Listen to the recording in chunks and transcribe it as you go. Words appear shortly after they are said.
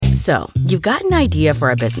So, you've got an idea for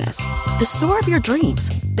a business. The store of your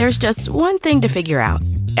dreams. There's just one thing to figure out.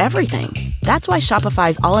 Everything. That's why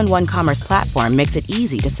Shopify's all-in-one commerce platform makes it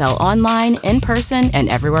easy to sell online, in person, and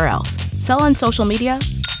everywhere else. Sell on social media,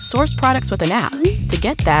 source products with an app to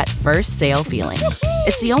get that first sale feeling.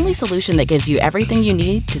 It's the only solution that gives you everything you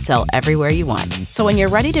need to sell everywhere you want. So when you're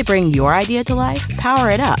ready to bring your idea to life, power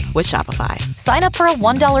it up with Shopify. Sign up for a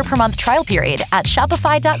 $1 per month trial period at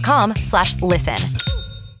shopify.com/listen.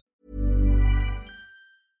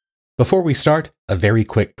 Before we start, a very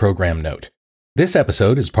quick program note. This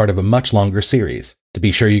episode is part of a much longer series. To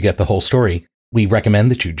be sure you get the whole story, we recommend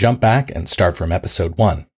that you jump back and start from episode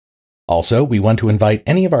 1. Also, we want to invite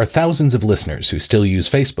any of our thousands of listeners who still use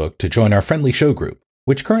Facebook to join our friendly show group,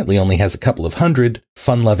 which currently only has a couple of hundred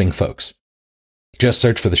fun-loving folks. Just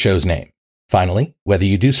search for the show's name. Finally, whether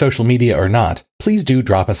you do social media or not, please do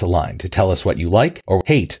drop us a line to tell us what you like or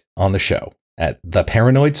hate on the show at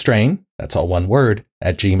theparanoidstrain, that's all one word,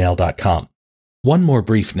 @gmail.com. One more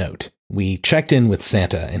brief note. We checked in with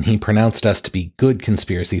Santa and he pronounced us to be good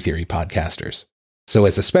conspiracy theory podcasters. So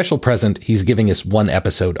as a special present, he's giving us one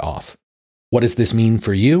episode off. What does this mean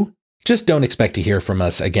for you? Just don't expect to hear from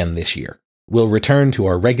us again this year. We'll return to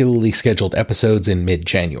our regularly scheduled episodes in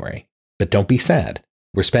mid-January. But don't be sad.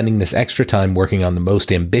 We're spending this extra time working on the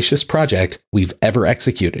most ambitious project we've ever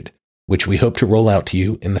executed, which we hope to roll out to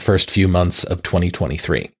you in the first few months of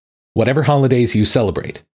 2023. Whatever holidays you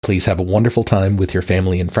celebrate, please have a wonderful time with your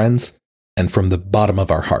family and friends. And from the bottom of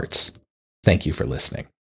our hearts, thank you for listening.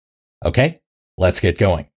 Okay, let's get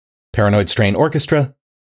going. Paranoid Strain Orchestra,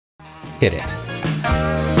 hit it.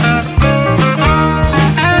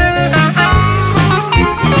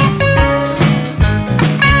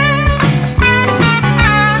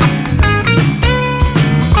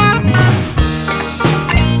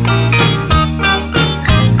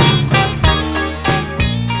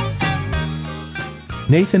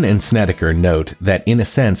 Nathan and Snedeker note that, in a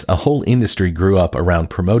sense, a whole industry grew up around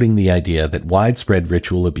promoting the idea that widespread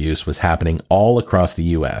ritual abuse was happening all across the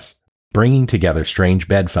U.S., bringing together strange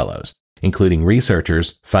bedfellows, including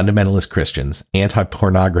researchers, fundamentalist Christians,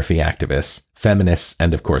 anti-pornography activists, feminists,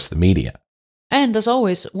 and, of course, the media. And, as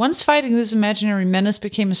always, once fighting this imaginary menace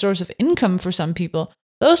became a source of income for some people,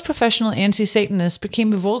 those professional anti-Satanists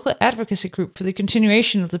became a vocal advocacy group for the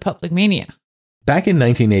continuation of the public mania. Back in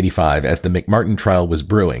 1985, as the McMartin trial was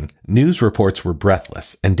brewing, news reports were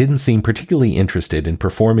breathless and didn't seem particularly interested in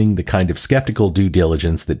performing the kind of skeptical due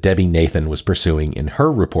diligence that Debbie Nathan was pursuing in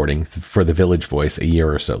her reporting for the Village Voice a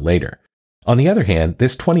year or so later. On the other hand,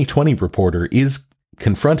 this 2020 reporter is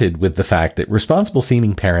confronted with the fact that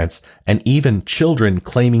responsible-seeming parents and even children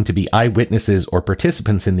claiming to be eyewitnesses or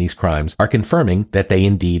participants in these crimes are confirming that they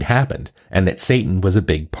indeed happened, and that Satan was a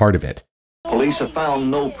big part of it. Police have found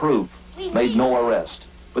no proof, made no arrest.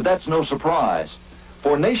 But that's no surprise,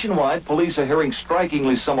 for nationwide, police are hearing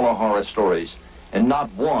strikingly similar horror stories, and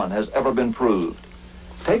not one has ever been proved.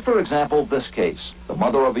 Take, for example, this case, the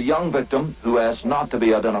mother of a young victim who asked not to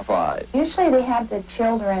be identified. Usually they have the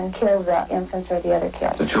children kill the infants or the other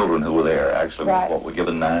kids. The children who were there actually were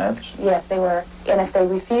given knives? Yes, they were. And if they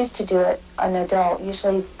refused to do it, an adult,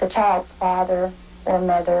 usually the child's father or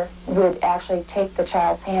mother, would actually take the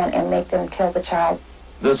child's hand and make them kill the child.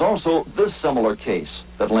 There's also this similar case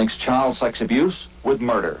that links child sex abuse with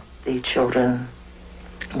murder. The children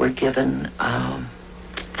were given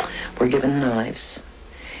knives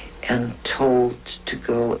and told to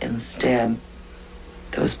go and stab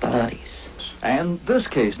those bodies. And this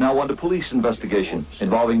case now under police investigation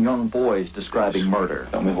involving young boys describing murder.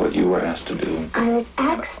 Tell me what you were asked to do. I was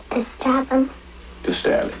asked to stab him. To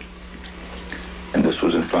stab him. And this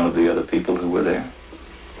was in front of the other people who were there?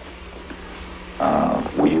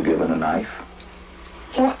 Were you given a knife?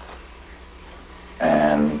 Yes.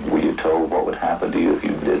 And were you told what would happen to you if you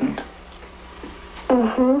didn't?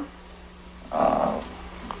 Mm-hmm.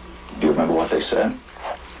 Do you remember what they said?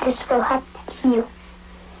 This will happen to you.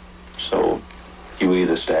 So, you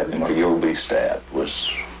either stab him or you'll be stabbed, was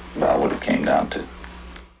about what it came down to.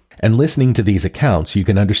 And listening to these accounts, you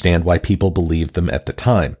can understand why people believed them at the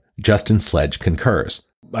time. Justin Sledge concurs.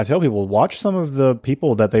 I tell people, watch some of the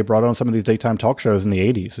people that they brought on some of these daytime talk shows in the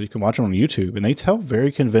 80s. So you can watch them on YouTube, and they tell very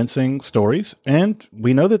convincing stories. And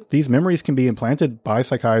we know that these memories can be implanted by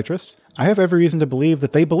psychiatrists. I have every reason to believe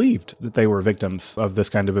that they believed that they were victims of this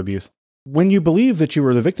kind of abuse. When you believe that you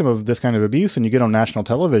were the victim of this kind of abuse and you get on national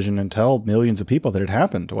television and tell millions of people that it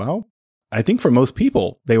happened, well, I think for most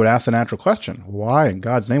people, they would ask the natural question, why in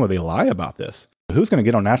God's name would they lie about this? Who's going to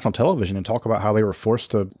get on national television and talk about how they were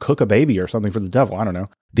forced to cook a baby or something for the devil? I don't know.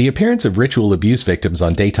 The appearance of ritual abuse victims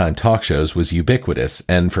on daytime talk shows was ubiquitous,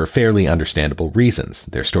 and for fairly understandable reasons.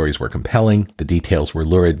 Their stories were compelling, the details were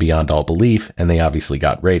lurid beyond all belief, and they obviously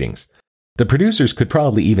got ratings. The producers could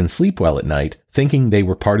probably even sleep well at night, thinking they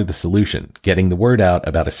were part of the solution, getting the word out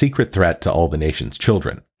about a secret threat to all the nation's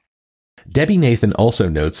children. Debbie Nathan also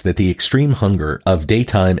notes that the extreme hunger of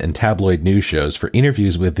daytime and tabloid news shows for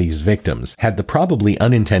interviews with these victims had the probably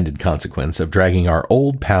unintended consequence of dragging our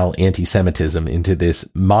old pal anti-Semitism into this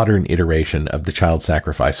modern iteration of the child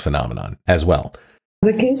sacrifice phenomenon as well.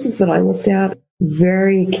 The cases that I looked at,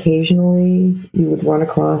 very occasionally you would run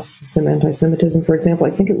across some anti-Semitism. For example,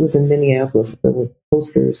 I think it was in Minneapolis, there were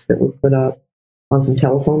posters that were put up on some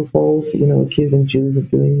telephone poles, accusing Jews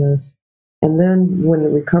of doing this. And then when the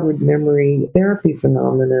recovered memory therapy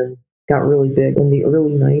phenomenon got really big in the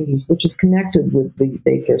early 90s, which is connected with the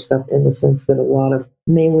daycare stuff in the sense that a lot of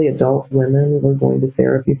mainly adult women were going to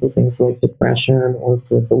therapy for things like depression or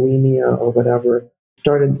for bulimia or whatever,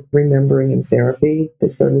 started remembering in therapy. They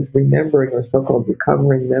started remembering or so-called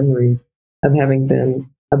recovering memories of having been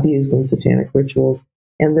abused in satanic rituals.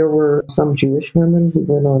 And there were some Jewish women who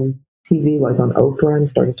went on TV, like on Oprah, and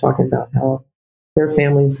started talking about how their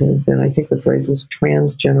families had been, I think the phrase was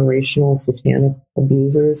transgenerational satanic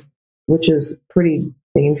abusers, which is pretty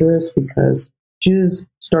dangerous because Jews,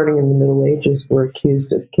 starting in the Middle Ages, were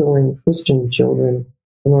accused of killing Christian children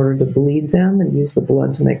in order to bleed them and use the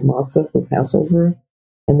blood to make matzah for Passover.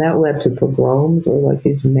 And that led to pogroms, or like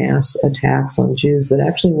these mass attacks on Jews that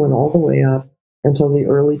actually went all the way up until the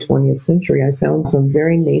early 20th century. I found some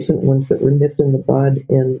very nascent ones that were nipped in the bud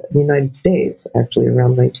in the United States, actually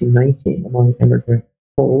around 1919, among immigrant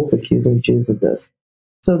Poles accusing Jews of this.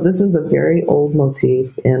 So this is a very old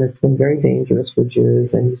motif, and it's been very dangerous for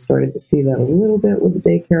Jews. And you started to see that a little bit with the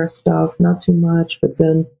daycare stuff, not too much, but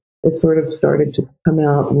then it sort of started to come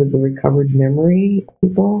out with the recovered memory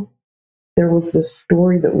people. There was this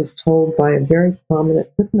story that was told by a very prominent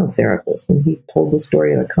hypnotherapist, and he told the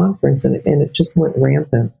story at a conference, and it just went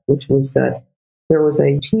rampant, which was that there was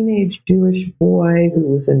a teenage Jewish boy who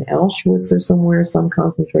was in Auschwitz or somewhere, some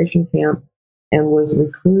concentration camp, and was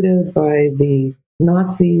recruited by the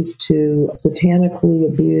Nazis to satanically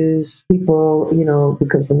abuse people,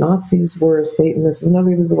 because the Nazis were Satanists. In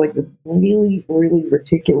other words, like this really, really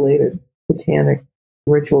reticulated satanic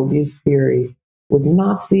ritual abuse theory with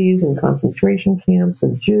Nazis and concentration camps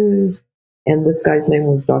and Jews. And this guy's name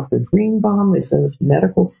was Dr. Greenbaum. They sent him to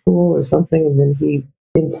medical school or something, and then he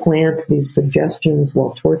implant these suggestions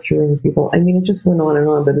while torturing people. I mean, it just went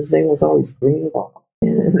on, but his name was always Greenbaum.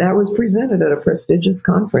 And that was presented at a prestigious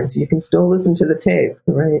conference. You can still listen to the tape,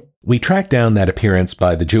 right? We tracked down that appearance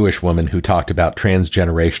by the Jewish woman who talked about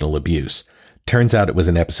transgenerational abuse. Turns out it was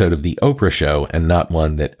an episode of The Oprah Show and not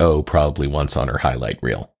one that O probably wants on her highlight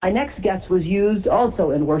reel. Our next guest was used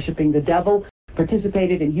also in worshiping the devil,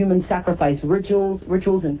 participated in human sacrifice rituals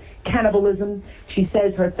and cannibalism. She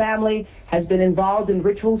says her family has been involved in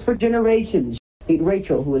rituals for generations.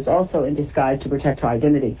 Rachel, who is also in disguise to protect her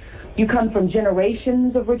identity. You come from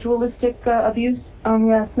generations of ritualistic abuse?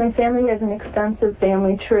 Yes, my family has an extensive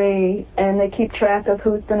family tree, and they keep track of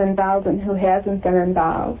who's been involved and who hasn't been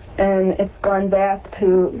involved. And it's gone back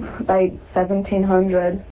to like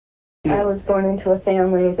 1700. I was born into a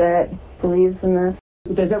family that believes in this.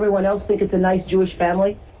 Does everyone else think it's a nice Jewish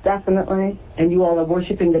family? Definitely. And you all are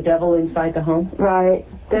worshiping the devil inside the home? Right.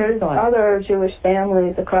 There's other Jewish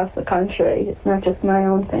families across the country. It's not just my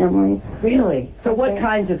own family. Really? So what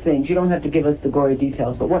kinds of things? You don't have to give us the gory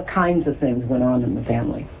details, but what kinds of things went on in the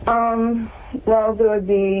family? Well, there would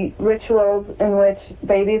be rituals in which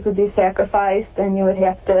babies would be sacrificed, and you would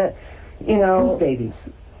have to, Whose babies?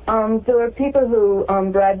 There were people who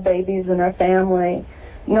bred babies in our family.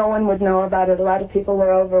 No one would know about it. A lot of people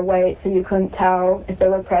were overweight, so you couldn't tell if they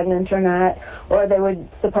were pregnant or not. Or they would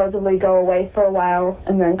supposedly go away for a while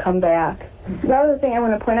and then come back. The other thing I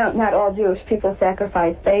want to point out, not all Jewish people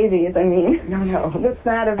sacrifice babies. I mean, no. That's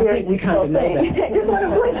not a very difficult thing.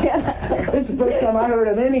 This is the first time I heard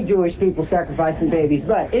of any Jewish people sacrificing babies.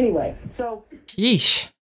 But anyway, so... Yeesh.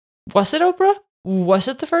 Was it, Oprah? Was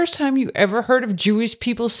it the first time you ever heard of Jewish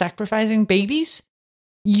people sacrificing babies?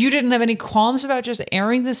 You didn't have any qualms about just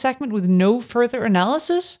airing this segment with no further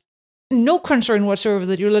analysis? No concern whatsoever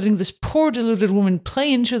that you're letting this poor deluded woman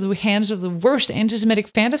play into the hands of the worst anti-Semitic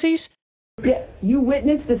fantasies? Yeah, you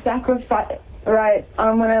witnessed the sacrifice. Right.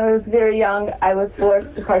 When I was very young, I was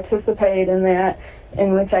forced to participate in that,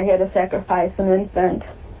 in which I had to sacrifice an infant.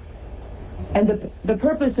 And the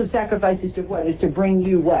purpose of sacrifice is to what? Is to bring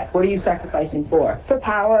you what? What are you sacrificing for? For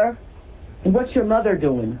power. And what's your mother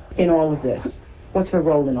doing in all of this? What's her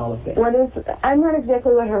role in all of this? I'm not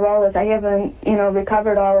exactly what her role is. I haven't,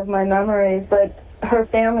 recovered all of my memories, but her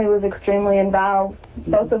family was extremely involved.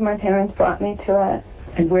 Both of my parents brought me to it.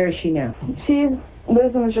 And where is she now? She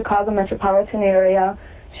lives in the Chicago metropolitan area.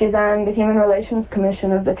 She's on the Human Relations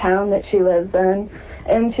Commission of the town that she lives in.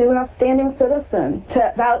 And she's an outstanding citizen.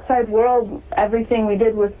 To the outside world, everything we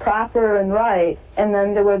did was proper and right. And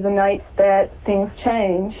then there were the nights that things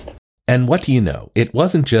changed. And what do you know? It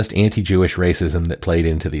wasn't just anti-Jewish racism that played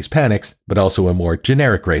into these panics, but also a more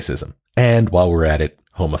generic racism. And while we're at it,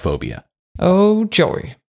 homophobia. Oh,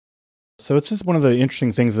 joy. So it's just one of the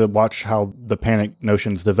interesting things to watch how the panic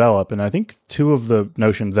notions develop. And I think two of the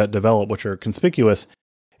notions that develop, which are conspicuous,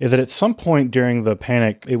 is that at some point during the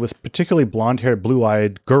panic, it was particularly blonde-haired,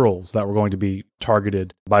 blue-eyed girls that were going to be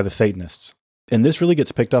targeted by the Satanists. And this really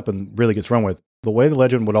gets picked up and really gets run with. The way the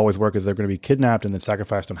legend would always work is they're going to be kidnapped and then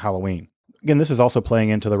sacrificed on Halloween. Again, this is also playing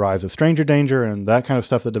into the rise of stranger danger and that kind of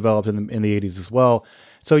stuff that developed in the 80s as well.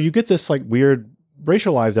 So you get this like weird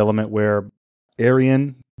racialized element where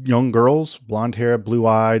Aryan young girls, blonde hair,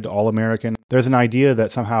 blue-eyed, all-American, there's an idea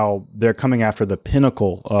that somehow they're coming after the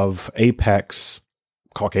pinnacle of apex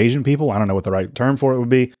Caucasian people. I don't know what the right term for it would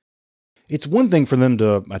be. It's one thing for them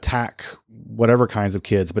to attack whatever kinds of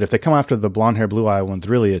kids, but if they come after the blonde hair, blue-eyed ones,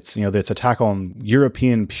 really it's, it's attack on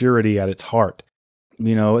European purity at its heart.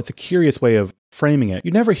 It's a curious way of framing it.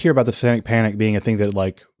 You never hear about the Satanic Panic being a thing that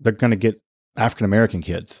like they're going to get African-American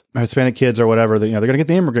kids, Hispanic kids or whatever, they're going to get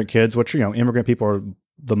the immigrant kids, which, immigrant people are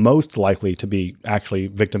the most likely to be actually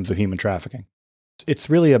victims of human trafficking. It's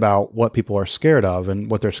really about what people are scared of,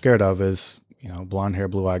 and what they're scared of is, blonde hair,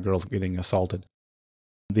 blue-eyed girls getting assaulted.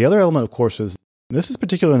 The other element, of course, is this is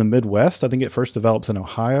particularly in the Midwest. I think it first develops in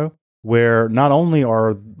Ohio, where not only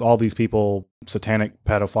are all these people satanic,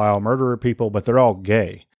 pedophile, murderer people, but they're all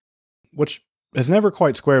gay, which has never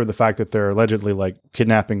quite squared with the fact that they're allegedly like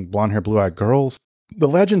kidnapping blonde hair, blue-eyed girls. The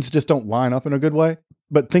legends just don't line up in a good way,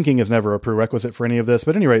 but thinking is never a prerequisite for any of this.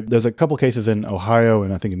 But at any rate, there's a couple cases in Ohio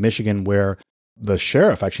and I think in Michigan where the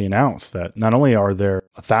sheriff actually announced that not only are there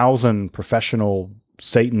 1,000 professional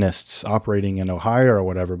Satanists operating in Ohio or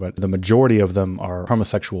whatever, but the majority of them are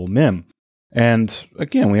homosexual men. And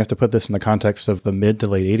again, we have to put this in the context of the mid to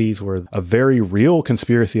late 80s, where a very real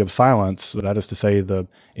conspiracy of silence, that is to say the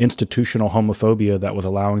institutional homophobia that was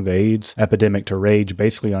allowing the AIDS epidemic to rage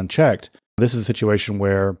basically unchecked. This is a situation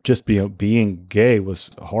where just being gay was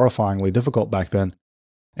horrifyingly difficult back then.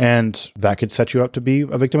 And that could set you up to be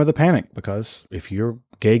a victim of the panic, because if you're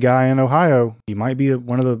a gay guy in Ohio, you might be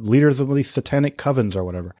one of the leaders of these satanic covens or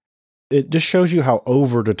whatever. It just shows you how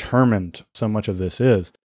over-determined so much of this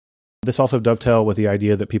is. This also dovetailed with the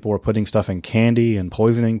idea that people were putting stuff in candy and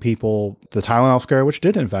poisoning people. The Tylenol scare, which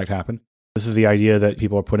did in fact happen. This is the idea that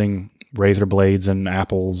people are putting razor blades in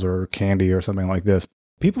apples or candy or something like this.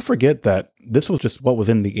 People forget that this was just what was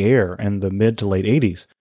in the air in the mid to late 80s.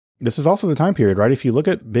 This is also the time period, right? If you look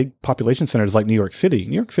at big population centers like New York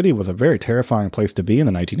City was a very terrifying place to be in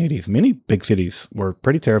the 1980s. Many big cities were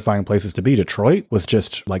pretty terrifying places to be. Detroit was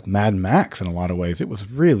just like Mad Max in a lot of ways. It was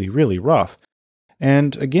really, really rough.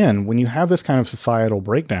 And again, when you have this kind of societal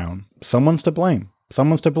breakdown, someone's to blame.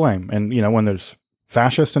 Someone's to blame. And, when there's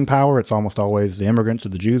fascists in power, it's almost always the immigrants or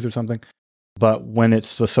the Jews or something. But when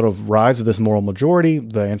it's the sort of rise of this moral majority,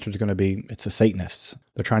 the answer is going to be it's the Satanists.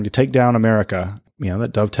 They're trying to take down America.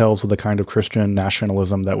 That dovetails with the kind of Christian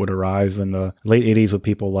nationalism that would arise in the late 80s with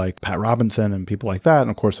people like Pat Robinson and people like that.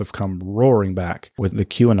 And of course have come roaring back with the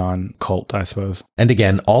Qanon cult, I suppose. And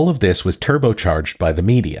again, all of this was turbocharged by the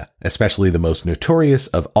media, especially the most notorious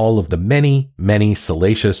of all of the many, many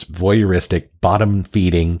salacious, voyeuristic,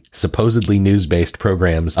 bottom-feeding, supposedly news-based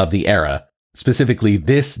programs of the era. Specifically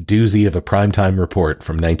this doozy of a primetime report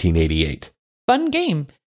from 1988. Fun game.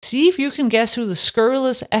 See if you can guess who the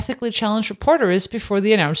scurrilous, ethically challenged reporter is before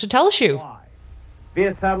the announcer tells you.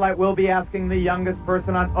 Via satellite, we'll be asking the youngest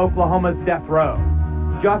person on Oklahoma's death row,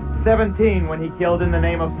 just 17 when he killed in the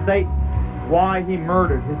name of Satan, why he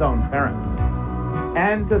murdered his own parents.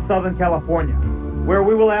 And to Southern California, where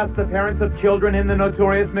we will ask the parents of children in the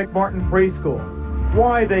notorious McMartin preschool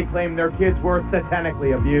why they claim their kids were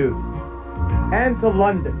satanically abused. And to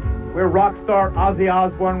London, where rock star Ozzy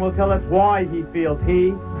Osbourne will tell us why he feels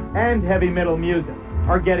he and heavy metal music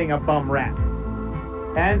are getting a bum rap.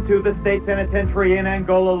 And to the state penitentiary in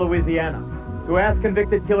Angola, Louisiana, to ask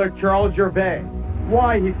convicted killer Charles Gervais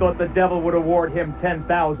why he thought the devil would award him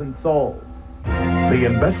 10,000 souls. The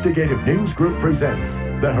Investigative News Group presents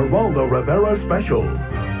the Geraldo Rivera Special.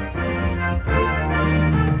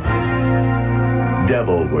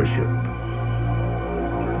 Devil Worship.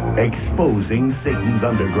 Exposing Satan's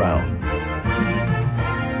underground.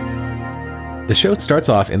 The show starts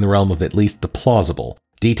off in the realm of at least the plausible,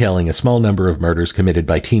 detailing a small number of murders committed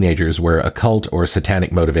by teenagers where occult or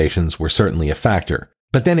satanic motivations were certainly a factor.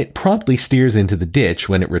 But then it promptly steers into the ditch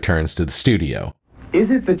when it returns to the studio. Is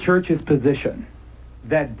it the church's position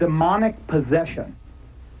that demonic possession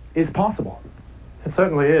is possible? It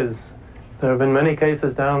certainly is. There have been many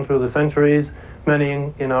cases down through the centuries,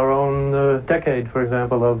 many in our own decade, for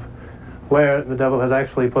example, of where the devil has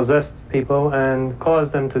actually possessed people and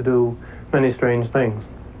caused them to do many strange things.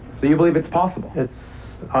 So you believe it's possible?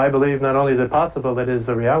 I believe not only is it possible, it is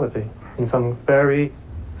a reality in some very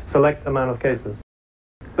select amount of cases.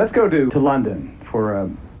 Let's go to London for a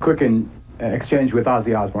quick exchange with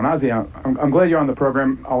Ozzy Osbourne. Ozzy, I'm glad you're on the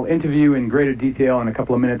program. I'll interview you in greater detail in a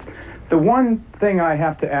couple of minutes. The one thing I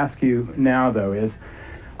have to ask you now, though, is,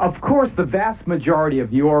 of course, the vast majority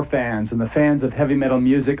of your fans and the fans of heavy metal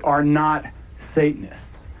music are not Satanists.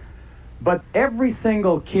 But every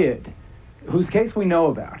single kid whose case we know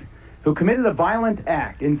about, who committed a violent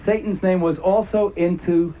act in Satan's name, was also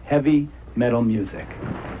into heavy metal music.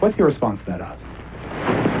 What's your response to that,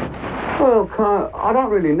 Ozzy? Well, I don't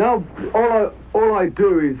really know. All I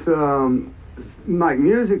do is make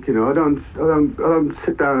music. You know, I don't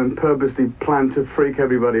sit down and purposely plan to freak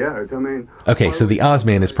everybody out. I mean, okay, so the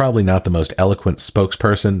Ozman is probably not the most eloquent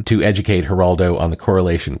spokesperson to educate Geraldo on the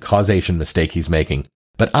correlation causation mistake he's making.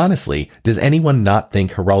 But honestly, does anyone not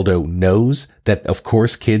think Geraldo knows that, of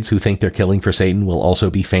course, kids who think they're killing for Satan will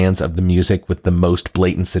also be fans of the music with the most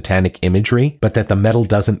blatant satanic imagery, but that the metal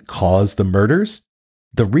doesn't cause the murders?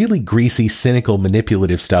 The really greasy, cynical,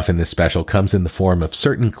 manipulative stuff in this special comes in the form of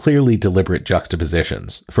certain clearly deliberate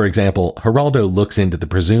juxtapositions. For example, Geraldo looks into the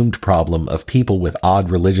presumed problem of people with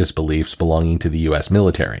odd religious beliefs belonging to the US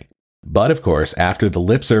military. But of course, after the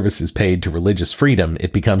lip service is paid to religious freedom,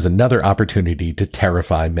 it becomes another opportunity to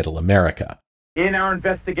terrify Middle America. In our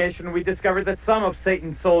investigation, we discovered that some of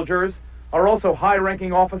Satan's soldiers are also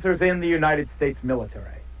high-ranking officers in the United States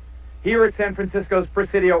military. Here at San Francisco's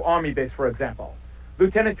Presidio Army Base, for example,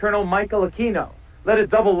 Lieutenant Colonel Michael Aquino led a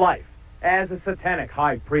double life as a satanic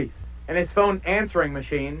high priest, and his phone answering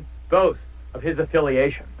machine boasts of his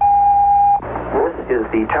affiliation. This is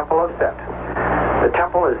the Temple of Set. The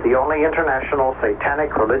temple is the only international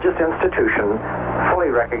satanic religious institution fully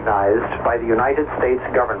recognized by the United States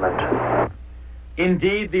government.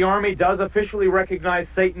 Indeed, the Army does officially recognize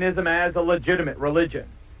Satanism as a legitimate religion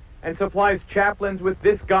and supplies chaplains with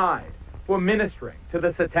this guide for ministering to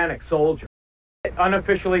the satanic soldier.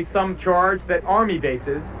 Unofficially, some charge that Army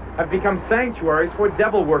bases have become sanctuaries for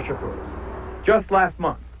devil worshippers. Just last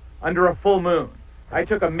month, under a full moon, I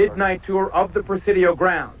took a midnight tour of the Presidio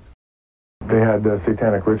grounds. They had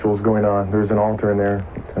satanic rituals going on. There's an altar in there,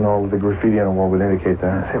 and all of the graffiti on the wall would indicate that.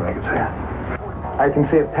 Let's see if I can see it. I can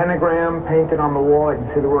see a pentagram painted on the wall. I can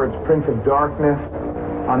see the words Prince of Darkness.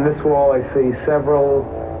 On this wall, I see several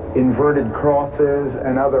inverted crosses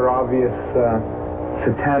and other obvious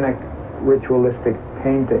satanic ritualistic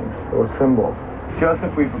paintings or symbols.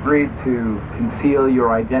 Joseph, we've agreed to conceal your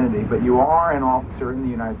identity, but you are an officer in the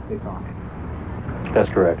United States Army. That's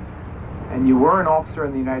correct. And you were an officer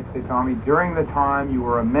in the United States Army during the time you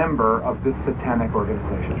were a member of this satanic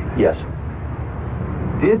organization. Yes.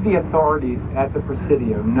 Did the authorities at the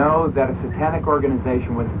Presidio know that a satanic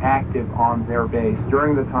organization was active on their base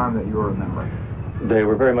during the time that you were a member? They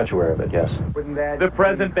were very much aware of it, yes. The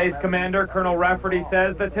present base commander, Colonel Rafferty,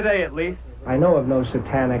 says that today, at least, I know of no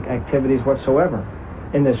satanic activities whatsoever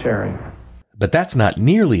in this area. But that's not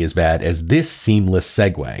nearly as bad as this seamless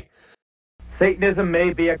segue. Satanism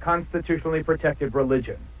may be a constitutionally protected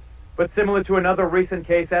religion, but similar to another recent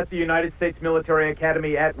case at the United States Military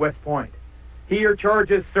Academy at West Point, here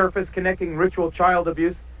charges surface connecting ritual child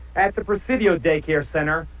abuse at the Presidio Daycare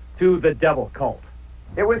Center to the devil cult.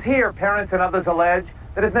 It was here, parents and others allege,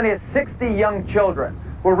 that as many as 60 young children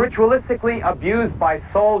were ritualistically abused by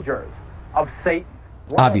soldiers of Satan.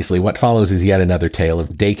 Obviously, what follows is yet another tale of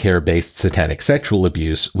daycare-based satanic sexual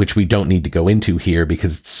abuse, which we don't need to go into here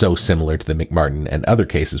because it's so similar to the McMartin and other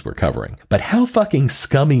cases we're covering. But how fucking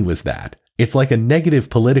scummy was that? It's like a negative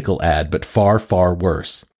political ad, but far, far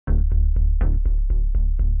worse.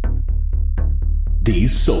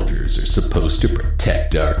 These soldiers are supposed to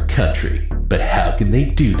protect our country, but how can they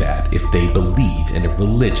do that if they believe in a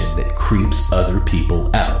religion that creeps other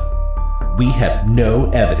people out? We have no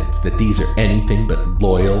evidence that these are anything but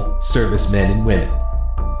loyal servicemen and women.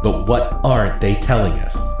 But what aren't they telling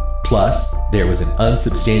us? Plus, there was an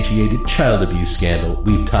unsubstantiated child abuse scandal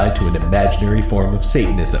we've tied to an imaginary form of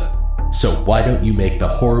Satanism. So why don't you make the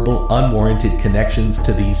horrible, unwarranted connections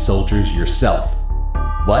to these soldiers yourself?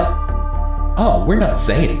 What? Oh, we're not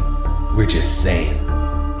saying. We're just saying.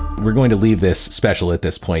 we're going to leave this special at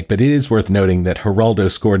this point, but it is worth noting that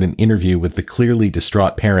Geraldo scored an interview with the clearly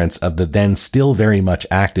distraught parents of the then still very much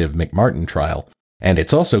active McMartin trial. And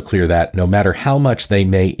it's also clear that no matter how much they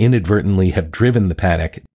may inadvertently have driven the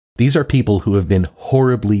panic, these are people who have been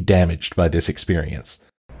horribly damaged by this experience.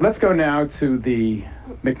 Let's go now to the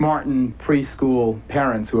McMartin preschool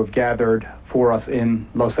parents who have gathered for us in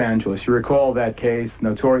Los Angeles. You recall that case,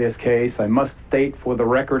 notorious case. I must state for the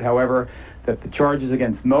record, however, that the charges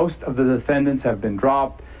against most of the defendants have been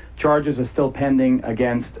dropped. Charges are still pending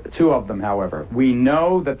against 2 of them, however. We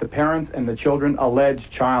know that the parents and the children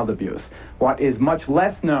alleged child abuse. What is much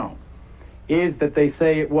less known is that they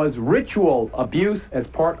say it was ritual abuse as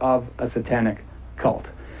part of a satanic cult.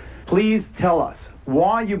 Please tell us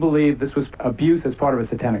why you believe this was abuse as part of a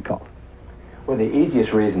satanic cult. Well, the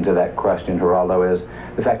easiest reason to that question, Geraldo, is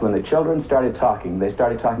the fact when the children started talking, they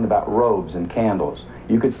started talking about robes and candles.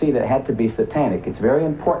 You could see that it had to be satanic. It's very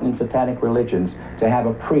important in satanic religions to have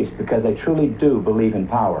a priest because they truly do believe in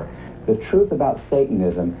power. The truth about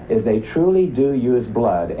Satanism is they truly do use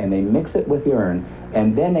blood and they mix it with urine,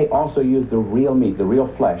 and then they also use the real meat, the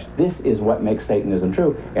real flesh. This is what makes Satanism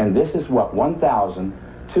true, and this is what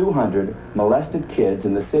 1,200 molested kids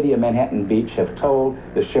in the city of Manhattan Beach have told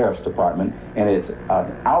the sheriff's department, and it's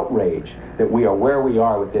an outrage that we are where we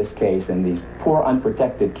are with this case, and these poor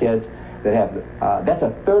unprotected kids that have, that's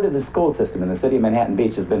a third of the school system in the city of Manhattan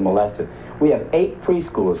Beach has been molested. We have 8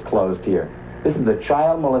 preschools closed here. This is the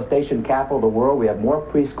child molestation capital of the world. We have more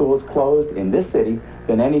preschools closed in this city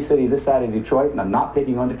than any city this side of Detroit, and I'm not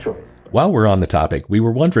picking on Detroit. While we're on the topic, we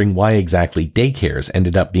were wondering why exactly daycares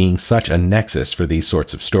ended up being such a nexus for these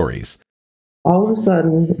sorts of stories. All of a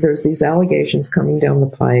sudden, there's these allegations coming down the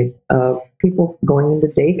pike of people going into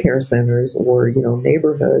daycare centers or,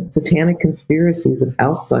 neighborhoods, satanic conspiracies of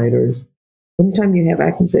outsiders. Anytime you have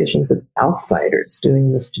accusations of outsiders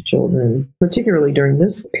doing this to children, particularly during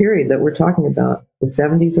this period that we're talking about, the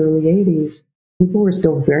 70s, early 80s, people were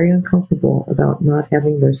still very uncomfortable about not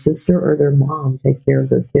having their sister or their mom take care of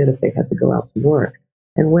their kid if they had to go out to work.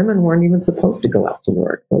 And women weren't even supposed to go out to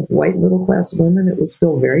work. Like white middle-class women, it was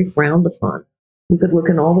still very frowned upon. You could look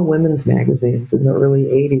in all the women's magazines in the early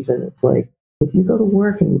 80s, and it's like, if you go to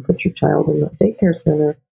work and you put your child in a daycare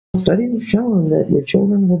center, studies have shown that your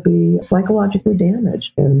children will be psychologically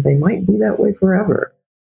damaged, and they might be that way forever.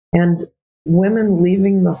 And women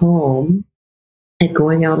leaving the home and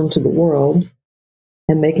going out into the world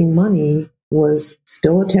and making money was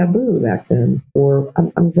still a taboo back then for,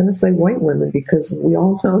 I'm going to say white women, because we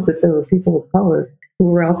all know that there were people of color who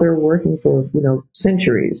were out there working for,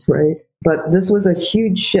 centuries, right? But this was a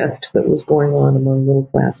huge shift that was going on among middle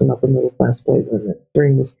class and upper middle class white women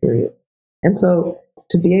during this period. And so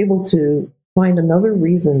to be able to find another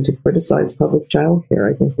reason to criticize public child care,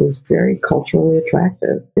 I think was very culturally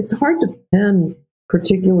attractive. It's hard to pin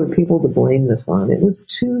particular people to blame this on. It was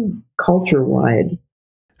too culture-wide.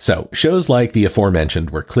 So, shows like the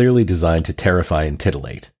aforementioned were clearly designed to terrify and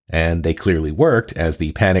titillate, and they clearly worked as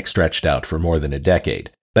the panic stretched out for more than a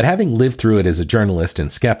decade. But having lived through it as a journalist and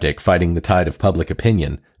skeptic fighting the tide of public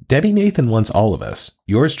opinion, Debbie Nathan wants all of us,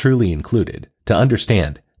 yours truly included, to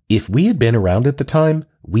understand, if we had been around at the time,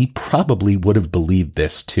 we probably would have believed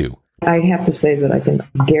this too. I have to say that I can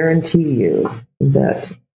guarantee you that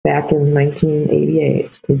back in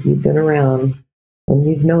 1988, if you'd been around and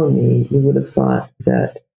you'd known me, you would have thought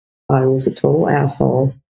that I was a total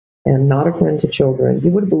asshole and not a friend to children.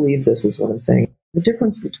 You would have believed this is what I'm saying. The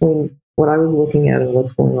difference between what I was looking at and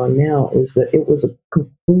what's going on now is that it was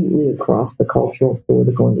completely across the cultural,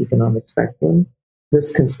 political, and economic spectrum,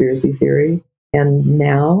 this conspiracy theory. And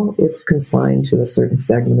now it's confined to a certain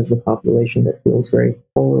segment of the population that feels very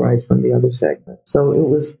polarized from the other segment. So it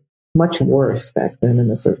was much worse back then in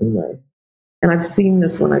a certain way. And I've seen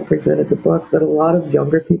this when I presented the book, that a lot of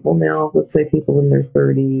younger people now, let's say people in their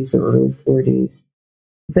 30s or early 40s,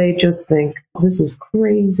 they just think, this is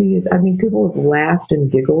crazy. I mean, people have laughed and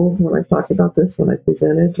giggled when I've talked about this, when I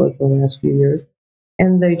presented, like the last few years.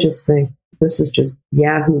 And they just think, this is just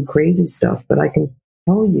Yahoo crazy stuff. But I can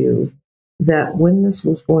tell you that when this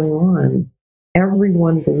was going on,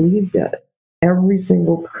 everyone believed it. Every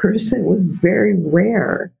single person. It was very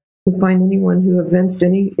rare to find anyone who evinced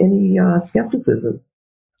any skepticism.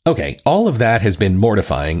 Okay, all of that has been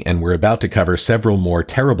mortifying, and we're about to cover several more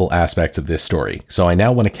terrible aspects of this story, so I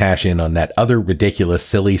now want to cash in on that other ridiculous,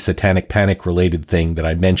 silly, Satanic Panic related thing that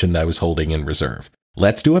I mentioned I was holding in reserve.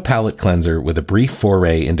 Let's do a palate cleanser with a brief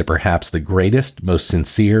foray into perhaps the greatest, most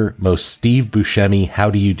sincere, most Steve Buscemi how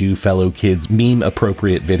do you do fellow kids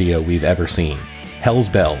meme-appropriate video we've ever seen. Hell's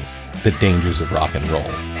Bells, The Dangers of Rock and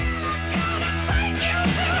Roll.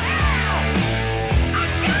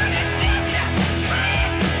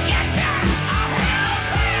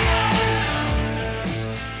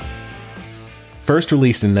 First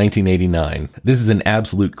released in 1989, this is an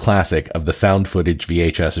absolute classic of the found footage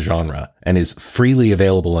VHS genre and is freely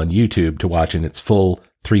available on YouTube to watch in its full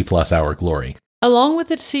 3+ hour glory. Along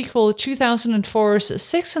with its sequel, 2004's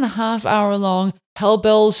 6.5 hour long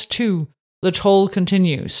Hellbells 2, The Toll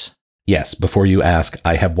Continues. Yes, before you ask,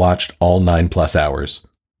 I have watched all 9+ hours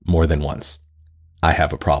more than once. I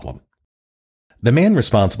have a problem. The man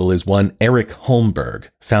responsible is one Eric Holmberg,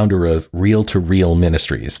 founder of Reel to Real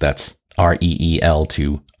Ministries. That's REEL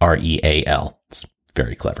to REAL. It's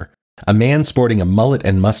very clever. A man sporting a mullet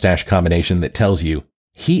and mustache combination that tells you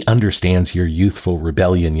he understands your youthful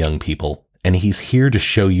rebellion, young people, and he's here to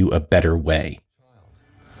show you a better way.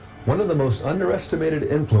 One of the most underestimated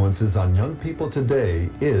influences on young people today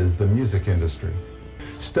is the music industry.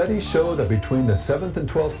 Studies show that between the 7th and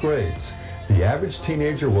 12th grades, the average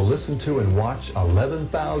teenager will listen to and watch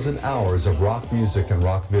 11,000 hours of rock music and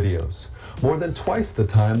rock videos, more than twice the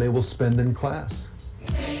time they will spend in class.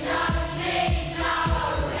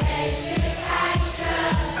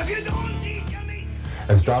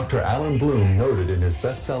 As Dr. Alan Bloom noted in his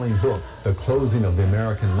best-selling book, The Closing of the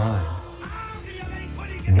American Mind,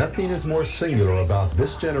 nothing is more singular about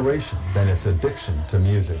this generation than its addiction to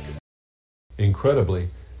music. Incredibly,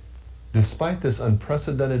 despite this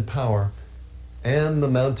unprecedented power and the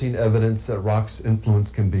mounting evidence that rock's influence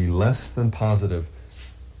can be less than positive,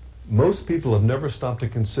 most people have never stopped to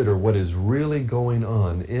consider what is really going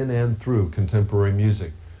on in and through contemporary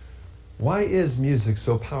music. Why is music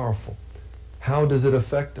so powerful? How does it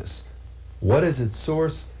affect us? What is its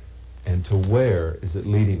source? And to where is it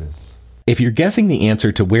leading us? If you're guessing the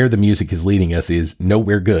answer to where the music is leading us is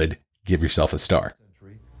nowhere good, give yourself a star.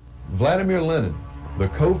 Vladimir Lenin, the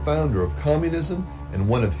co-founder of communism and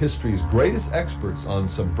one of history's greatest experts on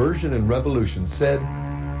subversion and revolution, said,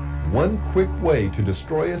 "One quick way to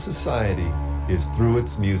destroy a society is through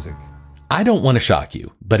its music." I don't want to shock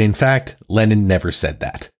you, but in fact, Lenin never said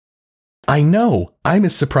that. I know, I'm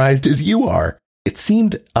as surprised as you are. It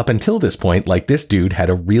seemed up until this point like this dude had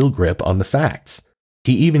a real grip on the facts.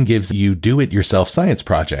 He even gives you do-it-yourself science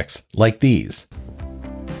projects like these.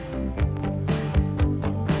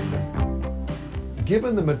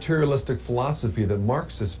 Given the materialistic philosophy that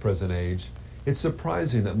marks this present age, it's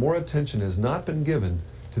surprising that more attention has not been given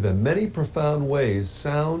to the many profound ways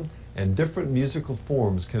sound and different musical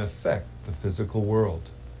forms can affect the physical world.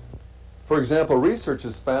 For example, research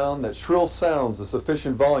has found that shrill sounds of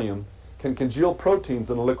sufficient volume can congeal proteins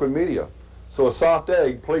in a liquid media. So a soft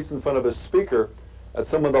egg placed in front of a speaker at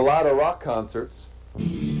some of the louder rock concerts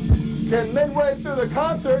can midway through the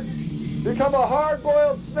concert become a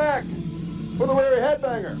hard-boiled snack for the weary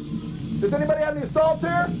headbanger. Does anybody have any salt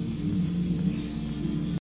here?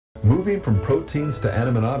 Moving from proteins to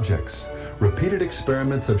animate objects, repeated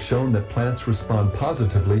experiments have shown that plants respond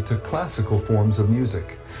positively to classical forms of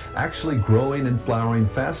music, actually growing and flowering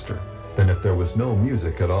faster than if there was no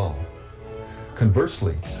music at all.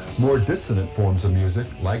 Conversely, more dissonant forms of music,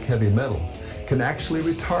 like heavy metal, can actually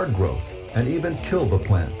retard growth and even kill the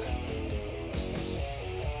plant.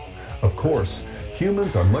 Of course,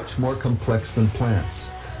 humans are much more complex than plants,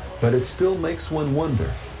 but it still makes one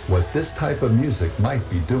wonder what this type of music might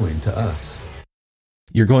be doing to us.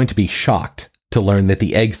 You're going to be shocked to learn that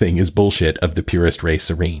the egg thing is bullshit of the purist Ray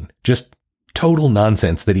Serene. Just total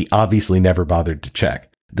nonsense that he obviously never bothered to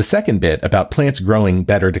check. The second bit about plants growing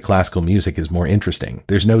better to classical music is more interesting.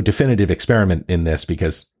 There's no definitive experiment in this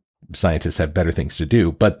because scientists have better things to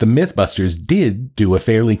do, but the Mythbusters did do a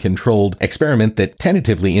fairly controlled experiment that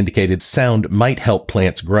tentatively indicated sound might help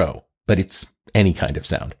plants grow, but it's any kind of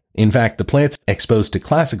sound. In fact, the plants exposed to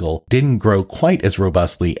classical didn't grow quite as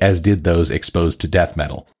robustly as did those exposed to death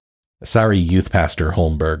metal. Sorry, youth pastor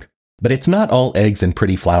Holmberg. But it's not all eggs and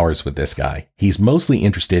pretty flowers with this guy. He's mostly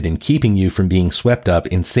interested in keeping you from being swept up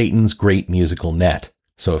in Satan's great musical net.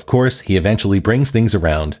 So of course, he eventually brings things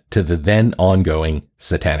around to the then ongoing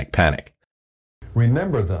Satanic Panic.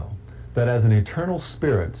 Remember, though, that as an eternal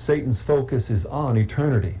spirit, Satan's focus is on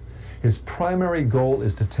eternity. His primary goal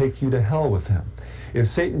is to take you to hell with him. If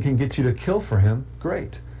Satan can get you to kill for him,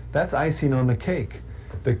 great. That's icing on the cake.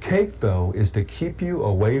 The cake, though, is to keep you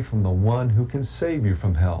away from the one who can save you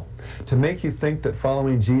from hell, to make you think that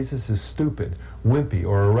following Jesus is stupid, wimpy,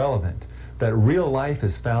 or irrelevant, that real life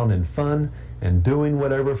is found in fun and doing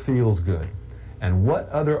whatever feels good. And what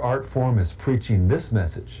other art form is preaching this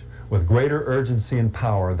message with greater urgency and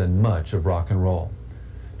power than much of rock and roll?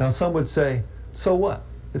 Now, some would say, so what?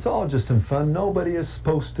 It's all just in fun. Nobody is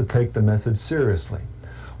supposed to take the message seriously.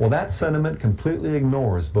 Well, that sentiment completely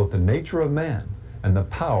ignores both the nature of man and the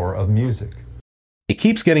power of music. It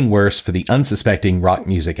keeps getting worse for the unsuspecting rock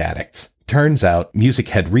music addicts. Turns out, music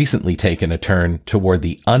had recently taken a turn toward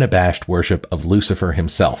the unabashed worship of Lucifer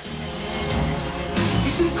himself.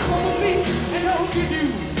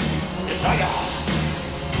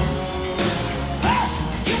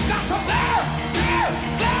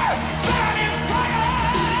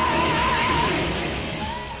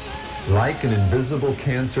 Like an invisible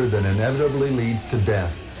cancer that inevitably leads to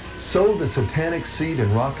death, so the satanic seed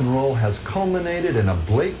in rock and roll has culminated in a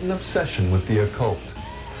blatant obsession with the occult.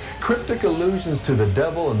 Cryptic allusions to the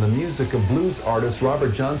devil in the music of blues artist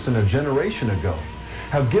Robert Johnson a generation ago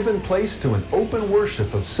have given place to an open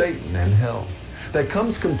worship of Satan and hell that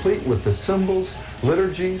comes complete with the symbols,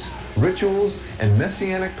 liturgies, rituals, and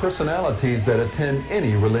messianic personalities that attend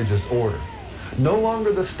any religious order. No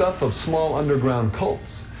longer the stuff of small underground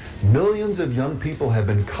cults, millions of young people have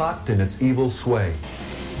been caught in its evil sway.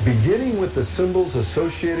 Beginning with the symbols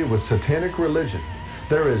associated with satanic religion,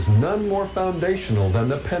 there is none more foundational than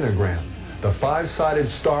the pentagram, the five-sided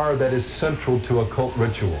star that is central to occult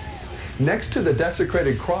ritual. Next to the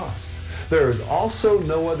desecrated cross, there is also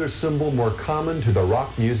no other symbol more common to the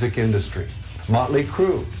rock music industry. Motley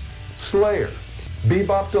Crue, Slayer,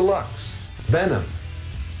 Bebop Deluxe, Venom,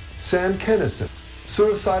 Sam Kinison,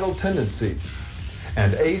 Suicidal Tendencies,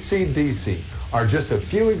 and AC/DC are just a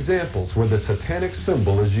few examples where the satanic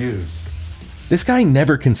symbol is used. This guy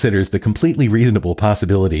never considers the completely reasonable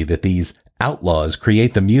possibility that these outlaws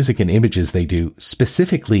create the music and images they do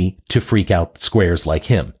specifically to freak out squares like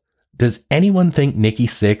him. Does anyone think Nikki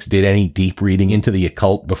Sixx did any deep reading into the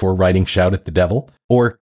occult before writing Shout at the Devil?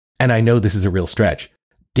 Or, and I know this is a real stretch,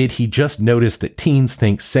 did he just notice that teens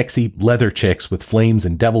think sexy leather chicks with flames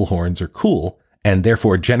and devil horns are cool and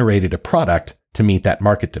therefore generated a product to meet that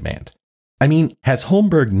market demand? I mean, has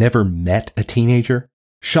Holmberg never met a teenager?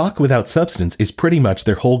 Shock without substance is pretty much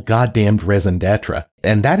their whole goddamned raison d'etre,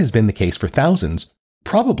 and that has been the case for thousands,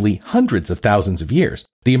 probably hundreds of thousands of years.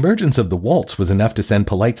 The emergence of the waltz was enough to send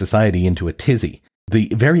polite society into a tizzy.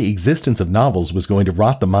 The very existence of novels was going to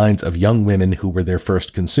rot the minds of young women who were their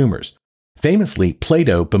first consumers. Famously,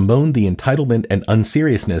 Plato bemoaned the entitlement and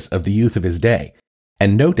unseriousness of the youth of his day,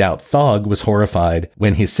 and no doubt Thog was horrified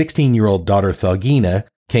when his 16-year-old daughter Thogina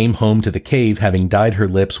came home to the cave having dyed her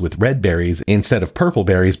lips with red berries instead of purple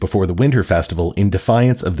berries before the winter festival in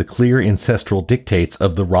defiance of the clear ancestral dictates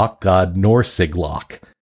of the rock god Norsiglock.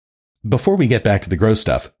 Before we get back to the gross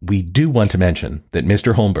stuff, we do want to mention that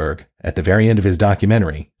Mr. Holmberg, at the very end of his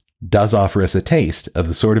documentary, does offer us a taste of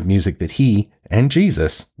the sort of music that he and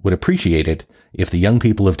Jesus would appreciate it if the young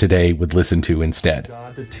people of today would listen to instead.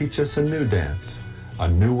 God to teach us a new dance, a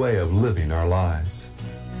new way of living our lives.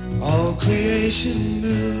 All creation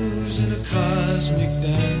moves in a cosmic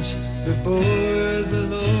dance before the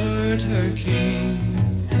Lord her King.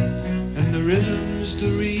 And the rhythm's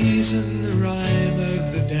the reason, the rhyme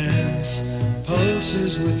of the dance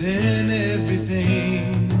pulses within everything.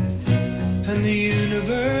 And the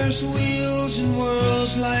universe wheels and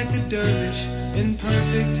whirls like a dervish in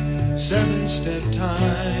perfect 7-step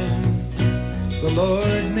time. The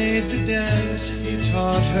Lord made the dance, he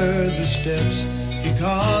taught her the steps, he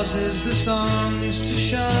causes the songs to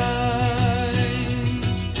shine.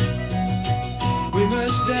 We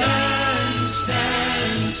must dance,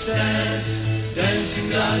 dance, dance, dance in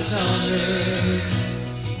God's honor.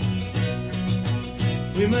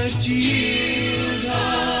 We must yield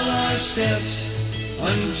all our steps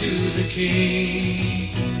unto the King.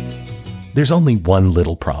 There's only one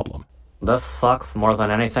little problem. This sucks more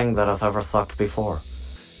than anything that has ever sucked before.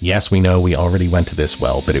 Yes, we know we already went to this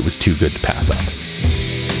well, but it was too good to pass up.